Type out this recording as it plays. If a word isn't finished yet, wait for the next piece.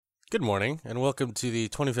Good morning, and welcome to the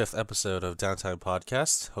 25th episode of Downtime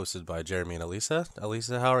Podcast, hosted by Jeremy and Elisa.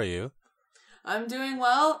 Elisa, how are you? I'm doing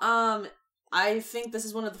well. I think this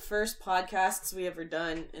is one of the first podcasts we ever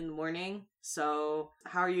done in the morning. So,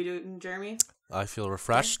 how are you doing, Jeremy? I feel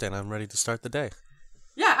refreshed, and I'm ready to start the day.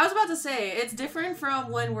 Yeah, I was about to say, it's different from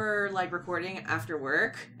when we're, recording after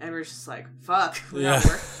work, and we're just like, fuck, we got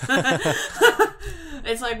work.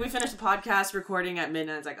 It's like, we finished the podcast recording at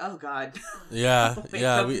midnight, it's like, oh god. Yeah,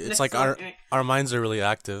 it's like our minds are really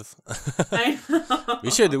active. I know.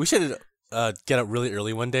 We should get up really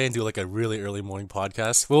early one day and do, a really early morning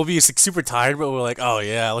podcast. We'll be super tired, but we're like, oh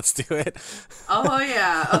yeah, let's do it. Oh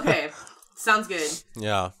yeah, okay. Sounds good.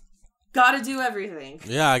 Yeah. Gotta do everything.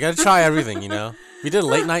 Yeah, I gotta try everything, We did a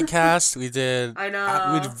late night cast. We did. I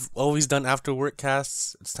know. We've always done after work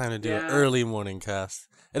casts. It's time to do an Yeah. early morning cast.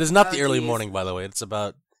 It is not Oh, the early geez. morning, by the way. It's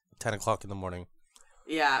about 10 o'clock in the morning.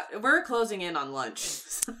 Yeah, we're closing in on lunch.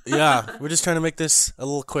 Yeah, we're just trying to make this a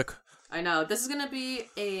little quick. I know. This is going to be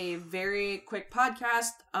a very quick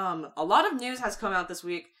podcast. A lot of news has come out this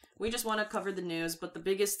week. We just want to cover the news, but the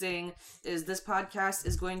biggest thing is this podcast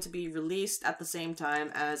is going to be released at the same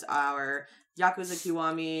time as our Yakuza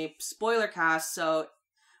Kiwami spoiler cast, so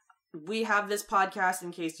we have this podcast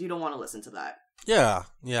in case you don't want to listen to that. Yeah.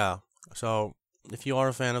 So, if you are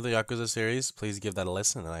a fan of the Yakuza series, please give that a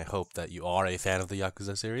listen, and I hope that you are a fan of the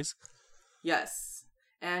Yakuza series. Yes.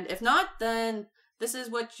 And if not, then this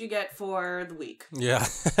is what you get for the week. Yeah.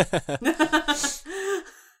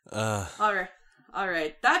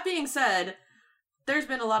 Alright. That being said, there's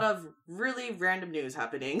been a lot of really random news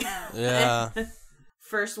happening. Yeah.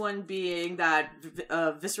 First one being that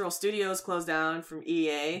Visceral Studios closed down from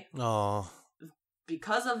EA. Oh.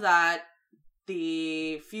 Because of that,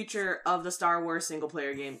 the future of the Star Wars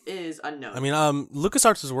single-player game is unknown. I mean,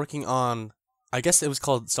 LucasArts is working on, I guess it was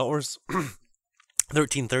called Star Wars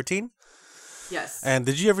 1313? Yes. And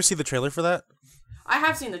did you ever see the trailer for that? I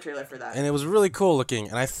have seen the trailer for that. And it was really cool looking,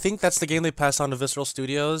 and I think that's the game they passed on to Visceral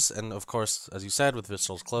Studios, and of course, as you said, with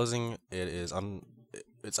Visceral's closing, it's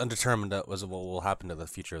undetermined as what will happen to the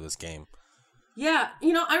future of this game. Yeah,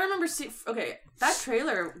 I remember that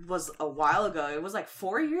trailer was a while ago. It was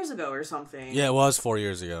 4 years ago or something. Yeah, it was 4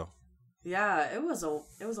 years ago. Yeah, it was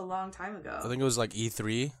a long time ago. I think it was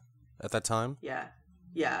E3 at that time. Yeah.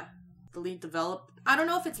 The lead I don't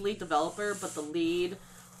know if it's lead developer, but the lead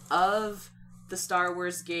of the Star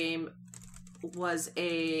Wars game was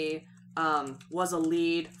a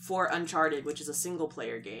lead for Uncharted, which is a single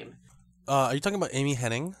player game. Are you talking about Amy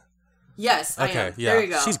Hennig? Yes, I am. Yeah, There you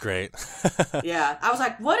go. She's great. Yeah, I was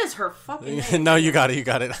like, what is her fucking name? No, you got it.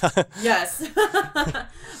 Yes.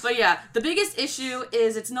 But yeah, the biggest issue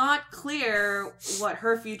is it's not clear what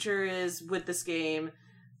her future is with this game.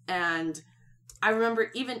 And I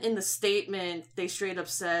remember even in the statement, they straight up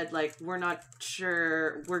said, we're not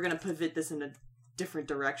sure, we're going to pivot this in a different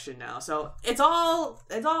direction now. So it's all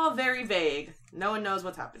very vague. No one knows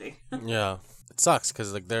what's happening. Yeah. It sucks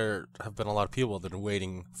because there have been a lot of people that are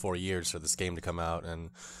waiting for years for this game to come out, and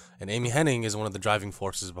Amy Hennig is one of the driving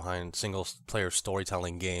forces behind single-player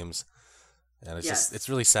storytelling games, and it's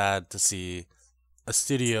really sad to see a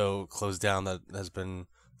studio close down that has been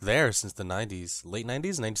there since the 90s, late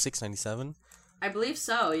 90s, 96, 97. I believe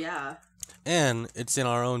so, yeah. And it's in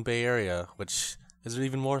our own Bay Area, which is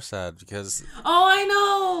even more sad because Oh, I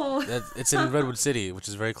know. it's in Redwood City, which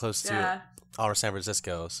is very close to our San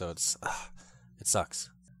Francisco, so it sucks.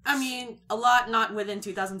 I mean, a lot not within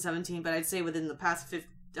 2017, but I'd say within the past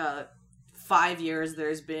 5 years,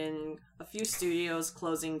 there's been a few studios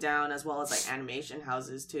closing down, as well as animation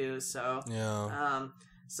houses too. So yeah.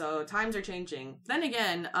 So times are changing. Then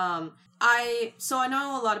again, I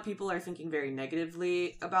know a lot of people are thinking very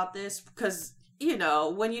negatively about this because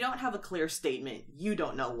when you don't have a clear statement, you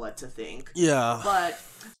don't know what to think. Yeah. But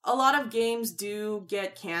a lot of games do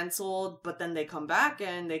get canceled, but then they come back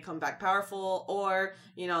and they come back powerful, or,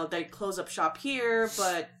 they close up shop here,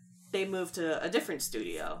 but they move to a different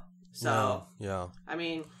studio. So, yeah. I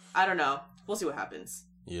mean, I don't know. We'll see what happens.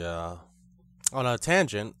 Yeah. On a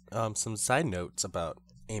tangent, some side notes about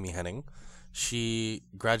Amy Hennig. She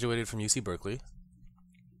graduated from UC Berkeley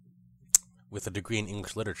with a degree in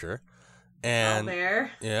English literature. And there.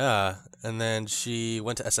 Yeah, and then she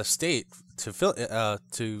went to SF State to film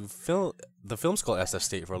the film school at SF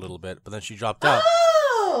State for a little bit, but then she dropped out.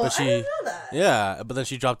 Oh, I didn't know that. Yeah, but then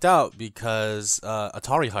she dropped out because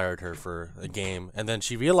Atari hired her for a game, and then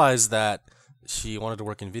she realized that she wanted to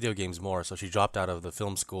work in video games more, so she dropped out of the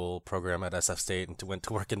film school program at SF State and went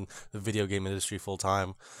to work in the video game industry full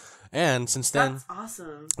time. And since then, that's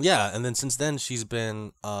awesome. Yeah, and then since then, she's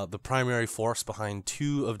been the primary force behind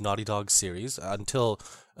 2 of Naughty Dog's series until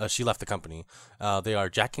She left the company. They are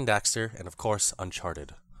Jack and Daxter, and of course,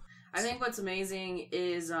 Uncharted. I think what's amazing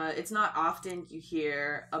is it's not often you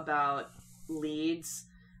hear about leads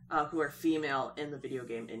who are female in the video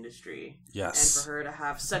game industry. Yes. And for her to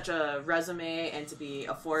have such a resume and to be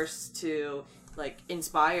a force to like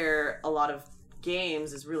inspire a lot of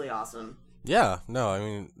games is really awesome. Yeah, no, I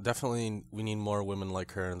mean, definitely we need more women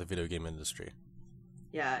like her in the video game industry.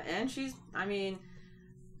 Yeah, and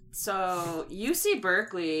so UC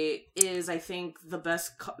Berkeley is, I think, the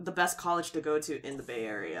best college to go to in the Bay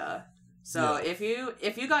Area. So Yeah.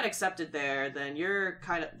 if you got accepted there, then you're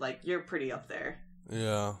kind of like you're pretty up there.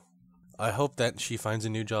 Yeah. I hope that she finds a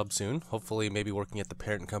new job soon. Hopefully, maybe working at the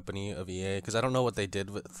parent company of EA, because I don't know what they did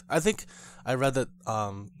with. I think I read that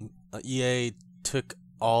EA took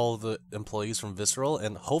all the employees from Visceral,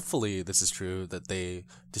 and hopefully this is true, that they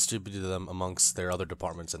distributed them amongst their other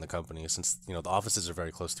departments in the company, since the offices are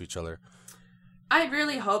very close to each other. I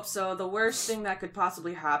really hope so. The worst thing that could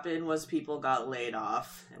possibly happen was people got laid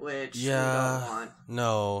off, which we don't want.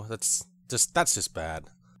 No, that's just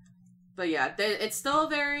bad. But yeah, it's still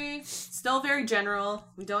very general.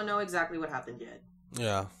 We don't know exactly what happened yet.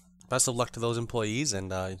 Yeah. Best of luck to those employees,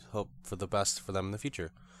 and I hope for the best for them in the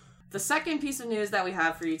future. The second piece of news that we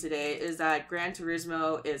have for you today is that Gran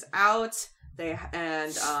Turismo is out.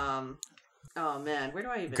 Oh man, where do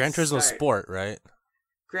I even Gran Turismo start? Sport, right?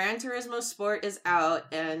 Gran Turismo Sport is out,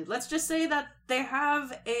 and let's just say that they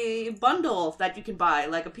have a bundle that you can buy,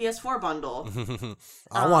 like a PS4 bundle.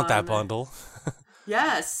 I want that bundle.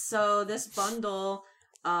 Yes, so this bundle,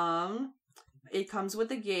 it comes with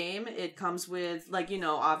the game. It comes with,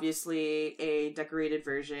 obviously a decorated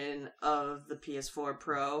version of the PS4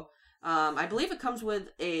 Pro. I believe it comes with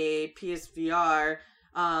a PSVR.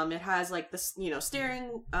 It has the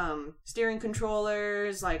steering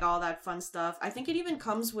controllers, like all that fun stuff. I think it even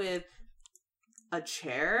comes with a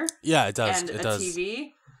chair. Yeah, it does. And it a does.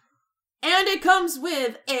 TV. And it comes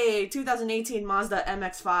with a 2018 Mazda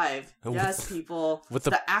MX-5. Yes, people. With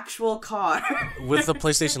the actual car. With the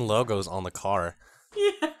PlayStation logos on the car.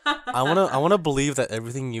 Yeah. I wanna believe that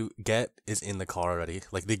everything you get is in the car already.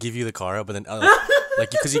 Like they give you the car, but then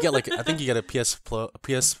because you get I think you get a PS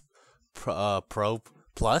Pro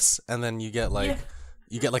Plus, and then you get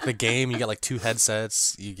you get the game, you get 2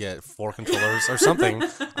 headsets, you get 4 controllers or something.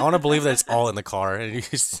 I want to believe that it's all in the car, and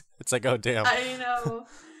it's like, oh damn. I know.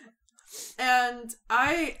 And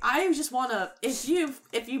I just wanna, if you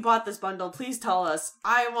bought this bundle, please tell us.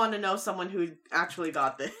 I want to know someone who actually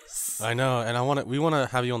got this. I know, and we want to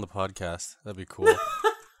have you on the podcast. That'd be cool.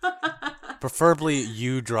 Preferably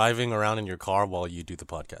you driving around in your car while you do the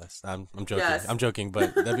podcast. I'm joking. Yes. I'm joking,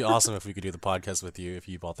 but that'd be awesome if we could do the podcast with you if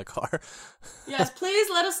you bought the car. Yes, please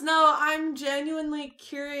let us know. I'm genuinely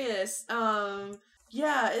curious.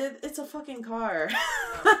 Yeah, it's a fucking car.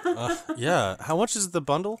 Yeah. How much is the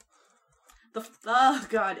bundle? Oh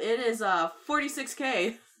god, it is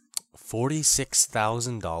 $46,000.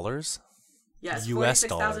 $46,000? Yes, US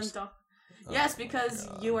 $46,000. Yes, because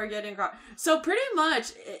you are getting a car. So pretty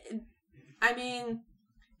much, it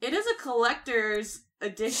is a collector's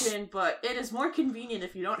edition, but it is more convenient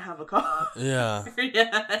if you don't have a car. Yeah.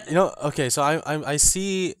 Yeah. Okay, so I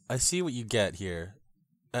see what you get here.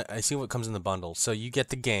 I see what comes in the bundle. So you get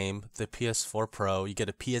the game, the PS4 Pro, you get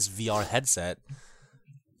a PSVR headset,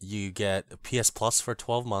 you get a PS Plus for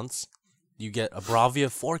 12 months, you get a Bravia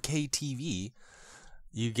 4K TV,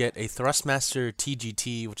 you get a Thrustmaster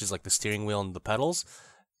TGT, which is like the steering wheel and the pedals,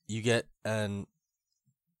 you get a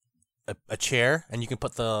chair, and you can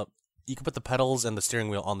put the pedals and the steering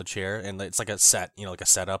wheel on the chair, and it's like a set, like a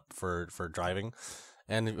setup for driving.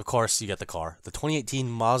 And of course, you get the car, the 2018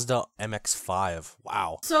 Mazda MX-5.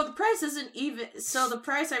 Wow. So the price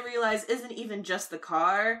I realize isn't even just the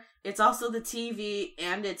car. It's also the TV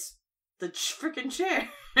and it's the freaking chair.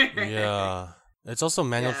 Yeah. It's also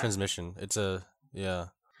manual transmission. Yeah.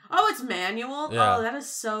 Oh, it's manual? Yeah. Oh, that is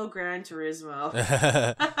so Gran Turismo.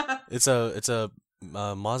 It's a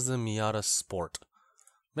Mazda Miata Sport.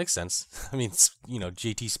 Makes sense. I mean, it's,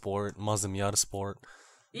 GT Sport, Mazda Miata Sport.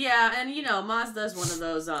 Yeah, and Mazda is one of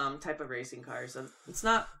those type of racing cars. So it's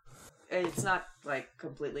not like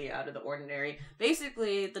completely out of the ordinary.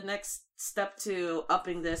 Basically, the next step to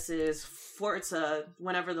upping this is Forza.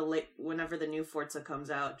 Whenever the new Forza comes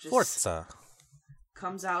out, Forza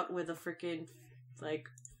comes out with a freaking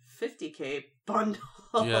 $50,000 bundle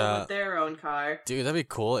with their own car. Dude, that'd be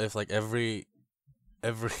cool if every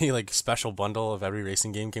special bundle of every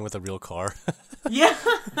racing game came with a real car. Yeah.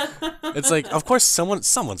 It's of course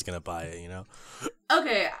someone's gonna buy it,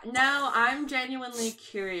 Okay, now I'm genuinely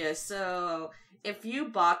curious. So, if you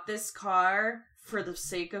bought this car for the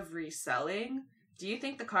sake of reselling, do you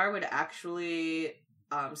think the car would actually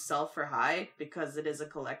sell for high because it is a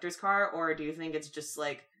collector's car, or do you think it's just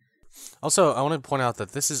like... Also, I want to point out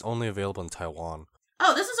that this is only available in Taiwan.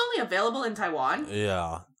 Oh, this is only available in Taiwan?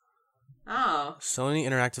 Yeah. Oh. Sony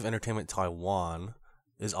Interactive Entertainment Taiwan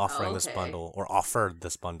is offering this bundle, or offered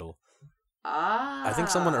this bundle. Ah. I think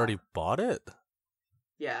someone already bought it.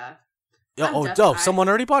 Yeah. Yeah. Someone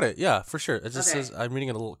already bought it. Yeah, for sure. It just says, I'm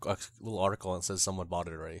reading a little article and it says someone bought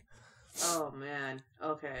it already. Oh man.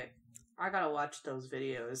 Okay. I gotta watch those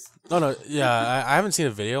videos. No. Yeah, I haven't seen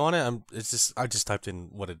a video on it. I just typed in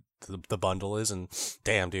what the bundle is, and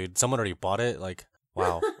damn, dude, someone already bought it. Like,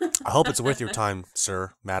 wow. I hope it's worth your time,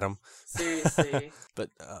 sir, madam. Seriously. But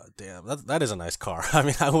damn, that is a nice car. I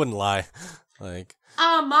mean, I wouldn't lie. Like,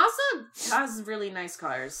 Mazda has really nice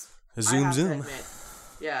cars. Zoom.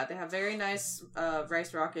 Yeah, they have very nice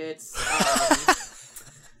rice rockets.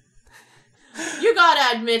 You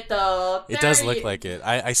gotta admit, though, it does look like it.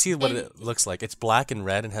 I see what it looks like. It's black and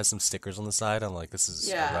red and has some stickers on the side. I'm like, this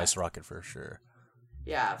is a rice rocket for sure.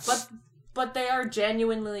 Yeah, but they are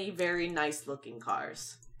genuinely very nice looking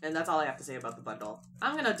cars, and that's all I have to say about the bundle.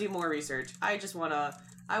 I'm gonna do more research. I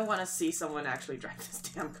wanna see someone actually drive this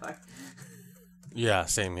damn car. Yeah,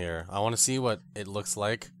 same here. I want to see what it looks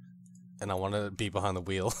like, and I want to be behind the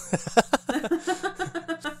wheel.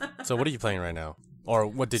 So what are you playing right now? Or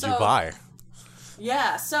what did you buy?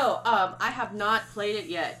 Yeah, so I have not played it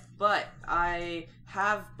yet, but I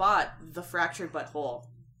have bought The Fractured But Whole,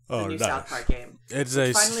 the new South Park game. It's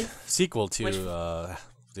a sequel to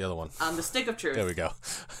the other one. The Stick of Truth. There we go.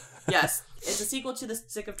 Yes, it's a sequel to The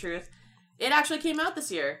Stick of Truth. It actually came out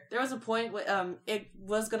this year. There was a point it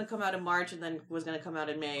was going to come out in March and then was going to come out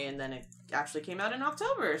in May, and then it actually came out in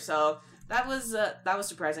October. So that was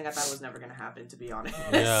surprising. I thought it was never going to happen, to be honest.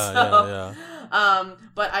 Yeah.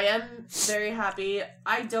 But I am very happy.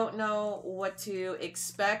 I don't know what to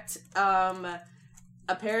expect.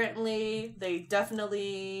 Apparently, they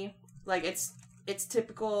definitely it's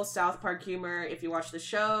typical South Park humor. If you watch the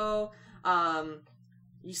show,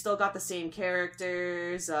 you still got the same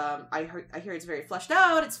characters. I hear it's very fleshed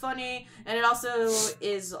out. It's funny, and it also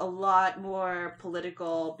is a lot more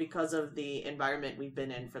political because of the environment we've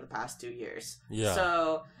been in for the past 2 years. Yeah.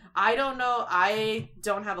 So I don't know. I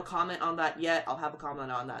don't have a comment on that yet. I'll have a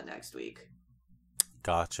comment on that next week.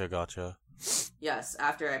 Gotcha. Yes,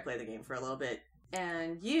 after I play the game for a little bit.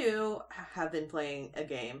 And you have been playing a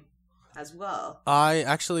game as well. I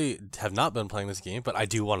actually have not been playing this game, but I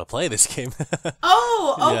do want to play this game.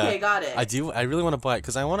 Oh, okay, yeah, got it. I really want to buy it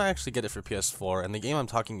because I want to actually get it for PS4, and the game I'm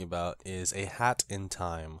talking about is A Hat in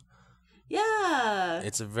Time. Yeah.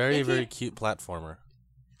 It's a very, very cute platformer.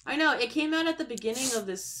 I know, it came out at the beginning of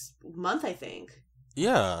this month, I think.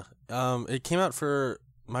 Yeah. It came out for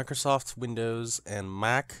Microsoft Windows and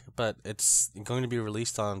Mac, but it's going to be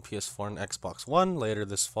released on PS4 and Xbox One later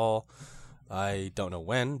this fall. I don't know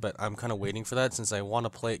when, but I'm kind of waiting for that since I want to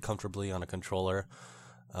play it comfortably on a controller.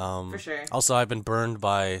 For sure. Also, I've been burned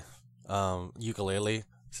by Yooka-Laylee,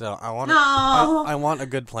 so I want I want a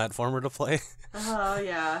good platformer to play. Oh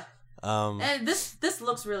yeah. And this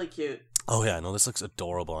looks really cute. Oh yeah, no, this looks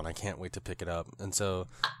adorable, and I can't wait to pick it up. And so,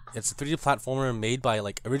 it's a 3D platformer made by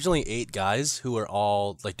originally 8 guys who were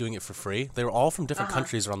all doing it for free. They were all from different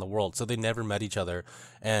countries around the world, so they never met each other,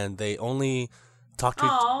 and they only talk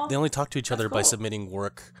to each other by submitting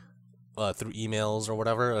work through emails or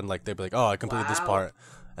whatever, and they'd be like, oh, I completed this part,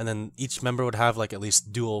 and then each member would have at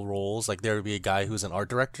least dual roles. There would be a guy who's an art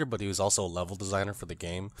director, but he was also a level designer for the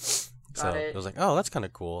game. So it was oh, that's kind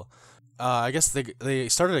of cool. I guess they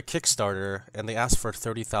started a Kickstarter and they asked for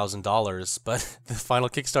 $30,000, but the final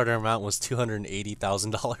Kickstarter amount was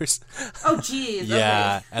 $280,000. Oh, geez.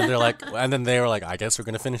 Yeah, okay. and then they were like, I guess we're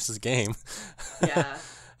gonna finish this game. Yeah.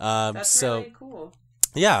 That's really cool.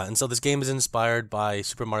 Yeah, and so this game is inspired by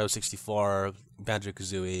Super Mario 64,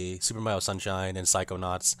 Banjo-Kazooie, Super Mario Sunshine, and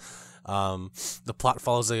Psychonauts. The plot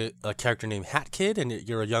follows a character named Hat Kid, and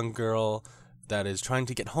you're a young girl that is trying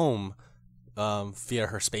to get home via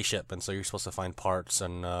her spaceship, and so you're supposed to find parts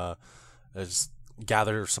and just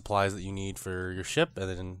gather supplies that you need for your ship, and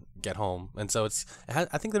then get home. And so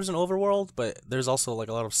I think there's an overworld, but there's also a lot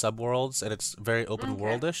of subworlds, and it's very open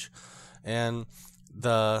worldish. And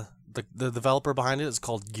the developer behind it is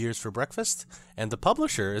called Gears for Breakfast, and the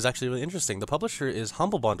publisher is actually really interesting. The publisher is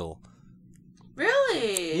Humble Bundle.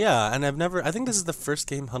 Really? Yeah, and I think this is the first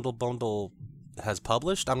game Humble Bundle has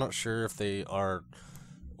published. I'm not sure if they are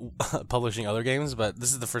publishing other games, but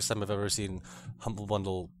this is the first time I've ever seen Humble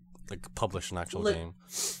Bundle publish an actual game.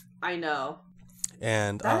 I know.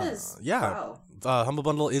 And that is wow. Humble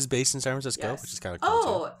Bundle is based in San Francisco, Yes. which is kind of cool.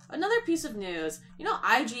 Oh, another piece of news. You know,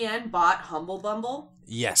 IGN bought Humble Bundle.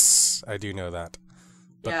 Yes, I do know that.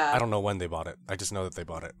 But Yeah. I don't know when they bought it. I just know that they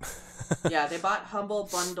bought it. Yeah, they bought Humble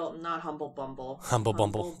Bundle, not Humble Bumble. Humble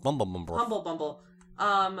Bumble. Humble Bumble.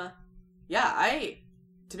 Yeah,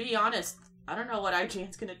 to be honest, I don't know what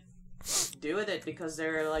IGN's gonna do with it because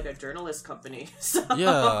they're like a journalist company. So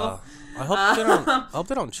Yeah, I hope they don't. I hope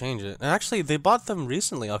they don't change it. And actually, they bought them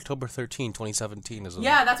recently, October 13, 2017. Is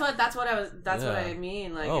Yeah, that's what what Yeah. I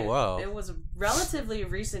mean. Like, Oh, wow. it was relatively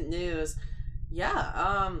recent news.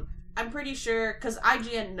 Yeah, I'm pretty sure because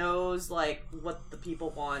IGN knows like what the people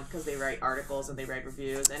want because they write articles and they write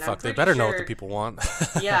reviews. And I'm Fuck, they pretty better know what sure- the people want.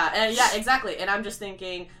 yeah, exactly. And I'm just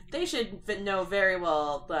thinking they should know very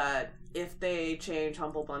well that if they change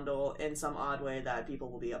Humble Bundle in some odd way, that people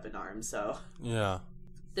will be up in arms. So Yeah.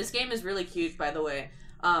 this game is really cute, by the way.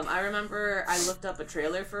 I remember I looked up a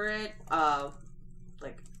trailer for it,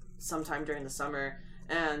 like sometime during the summer,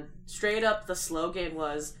 and straight up the slogan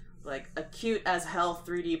was like a cute as hell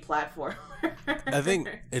 3D platform. I think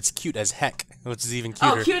it's cute as heck, which is even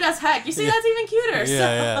cuter. Oh, cute as heck! You see, Yeah. that's even cuter.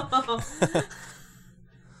 Yeah, so.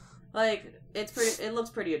 Like it's pretty. It looks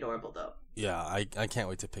pretty adorable though. Yeah, I can't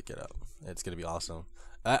wait to pick it up. It's gonna be awesome.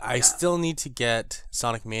 I still need to get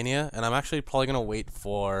Sonic Mania, and I'm actually probably gonna wait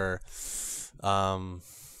for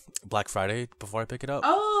Black Friday before I pick it up.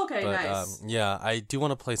 Oh, okay, But nice. yeah, I do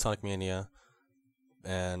want to play Sonic Mania,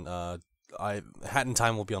 and Hat in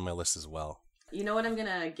Time will be on my list as well. You know what I'm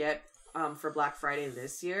gonna get for Black Friday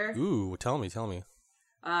this year? Ooh, tell me.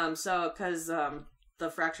 So because the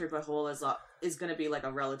Fractured But Whole is gonna be like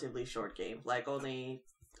a relatively short game, like only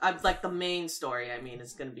like the main story. I mean,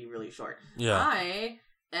 is gonna be really short. Yeah. I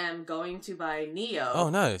am going to buy Neo. Oh,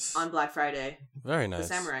 nice. On Black Friday, Very nice.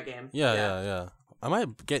 the samurai game. Yeah. I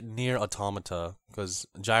might get Nier Automata because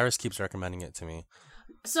Jairus keeps recommending it to me.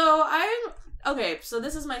 So so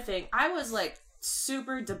this is my thing. I was like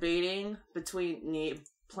super debating between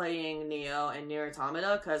playing Neo and Nier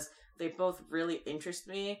Automata because they both really interest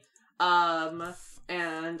me.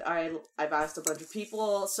 And I've asked a bunch of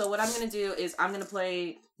people. So what I'm gonna do is I'm gonna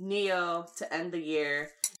play Neo to end the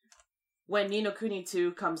year. When Ni no Kuni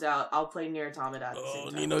 2 comes out, I'll play Nier Automata at the same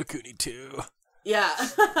time. Ni no Kuni 2. Yeah.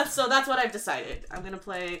 So that's what I've decided. I'm gonna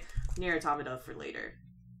play Nier Automata for later.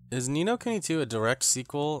 Is Ni no Kuni 2 a direct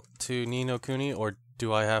sequel to Ni no Kuni, or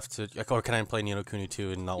do I have to, or can I play Ni no Kuni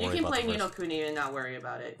 2 and not You worry can about play the Ni no first? Kuni and not worry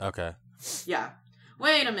about it. Okay. Yeah.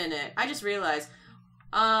 Wait a minute. I just realized.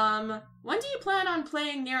 When do you plan on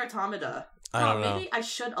playing Nier Automata? I don't know. Maybe I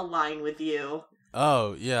should align with you.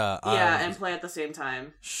 Oh, yeah. Yeah, and play at the same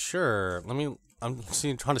time. Sure. I'm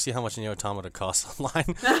trying to see how much Nier Automata costs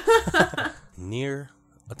online. Nier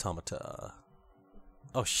Automata.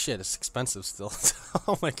 Oh shit, it's expensive still.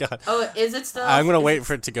 Oh my god. Oh, is it still? I'm gonna wait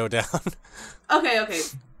for it to go down.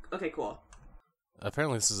 Okay, cool.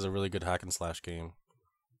 Apparently this is a really good hack and slash game.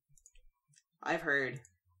 I've heard.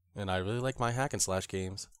 And I really like my hack and slash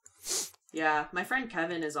games. Yeah, my friend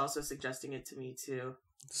Kevin is also suggesting it to me too.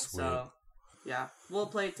 Sweet. So, yeah, we'll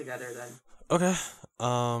play it together then. Okay.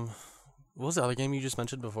 What was the other game you just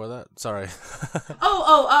mentioned before that? Sorry.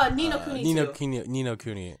 Ni no Kuni 2. Ni no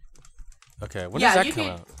Kuni. Okay, when Yeah, does you that come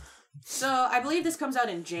can- out? So, I believe this comes out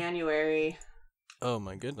in January. Oh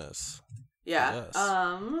my goodness. Yeah. Yes.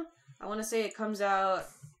 I want to say it comes out.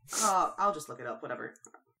 I'll just look it up. Whatever.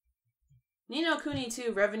 Ni no Kuni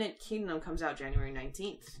 2: Revenant Kingdom comes out January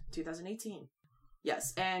 19th, 2018.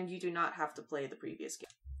 Yes, and you do not have to play the previous game,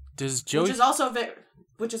 Does Joey... which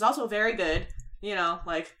is also very good. You know,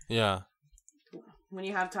 like Yeah. when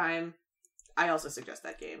you have time, I also suggest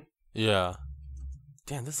that game. Yeah.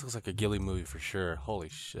 Damn, this looks like a Ghibli movie for sure. Holy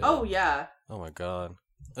shit. Oh yeah. Oh my god.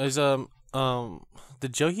 Is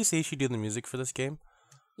did Joe Hisaishi do the music for this game?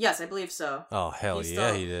 Yes, I believe so. Oh hell He's yeah,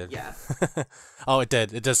 still- he did. Yeah. Oh, it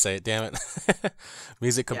did. It does say it. Damn it.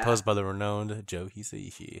 Music Yeah. composed by the renowned Joe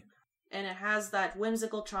Hisaishi. And it has that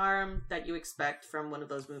whimsical charm that you expect from one of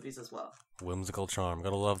those movies as well. Whimsical charm.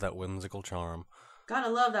 Gotta love that whimsical charm. Gotta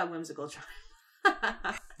love that whimsical charm.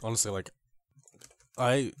 Honestly, like,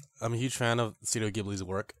 I'm a huge fan of Studio Ghibli's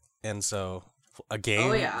work, and so a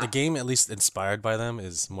game, yeah. a game at least inspired by them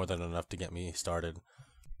is more than enough to get me started.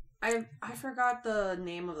 I forgot the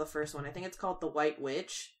name of the first one. I think it's called The White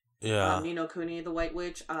Witch. Yeah. Ni no Kuni, The White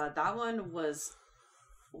Witch. That one was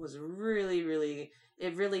really, really...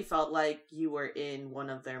 It really felt like you were in one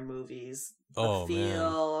of their movies. The Oh,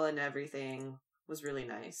 feel and everything was really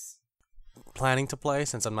nice. Planning to play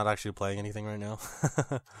since I'm not actually playing anything right now.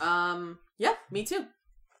 Yeah, me too.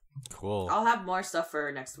 Cool. I'll have more stuff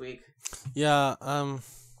for next week. Yeah,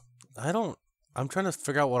 I I'm trying to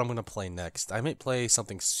figure out what I'm gonna play next. I might play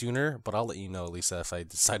something sooner, but I'll let you know, Lisa, if I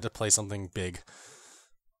decide to play something big.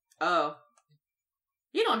 Oh.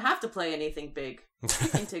 You don't have to play anything big. You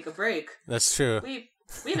can take a break. That's true.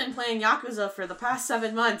 We've been playing Yakuza for the past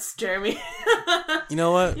 7 months, Jeremy. You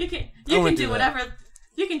know what? You can do whatever.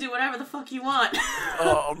 You can do whatever the fuck you want.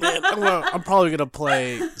 Oh man, I'm probably gonna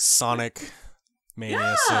play Sonic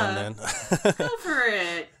Mania soon. Then go for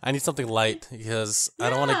it. I need something light because I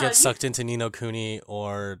don't want to get sucked into Ni no Kuni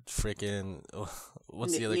or freaking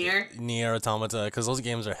what's the other Nier? Nier Automata, because those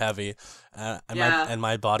games are heavy, and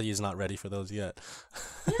my body is not ready for those yet.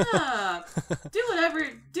 Yeah, do whatever.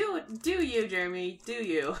 Do you, Jeremy? Do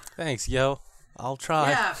you? Thanks, yo. I'll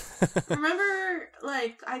try. Yeah. Remember,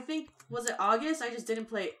 like, I think, was it August? I just didn't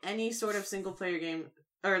play any sort of single player game,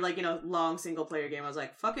 or like, long single player game. I was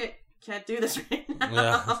like, fuck it, can't do this right now.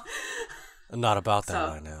 Yeah. I'm not about that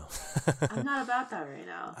right now. I'm not about that right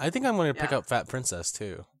now. I think I'm going to pick up Fat Princess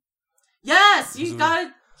too. Yes, you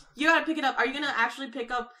gotta pick it up. Are you gonna actually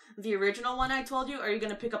pick up the original one I told you, or are you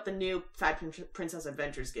gonna pick up the new Fat Princess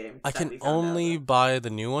Adventures game? I can only buy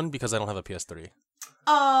the new one because I don't have a PS3.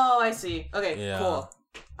 Oh, I see. Okay, cool.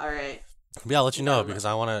 All right. Yeah, I'll let you know because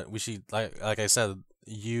we should, like I said,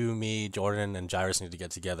 you, me, Jordan, and Jairus need to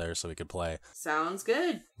get together so we could play. Sounds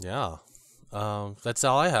good. Yeah. That's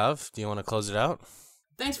all I have. Do you want to close it out?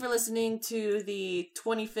 Thanks for listening to the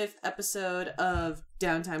 25th episode of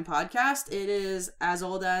Downtime Podcast. It is as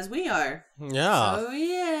old as we are. Yeah. So,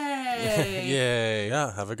 yay. Yay.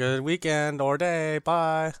 Yeah. Have a good weekend or day.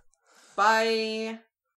 Bye. Bye.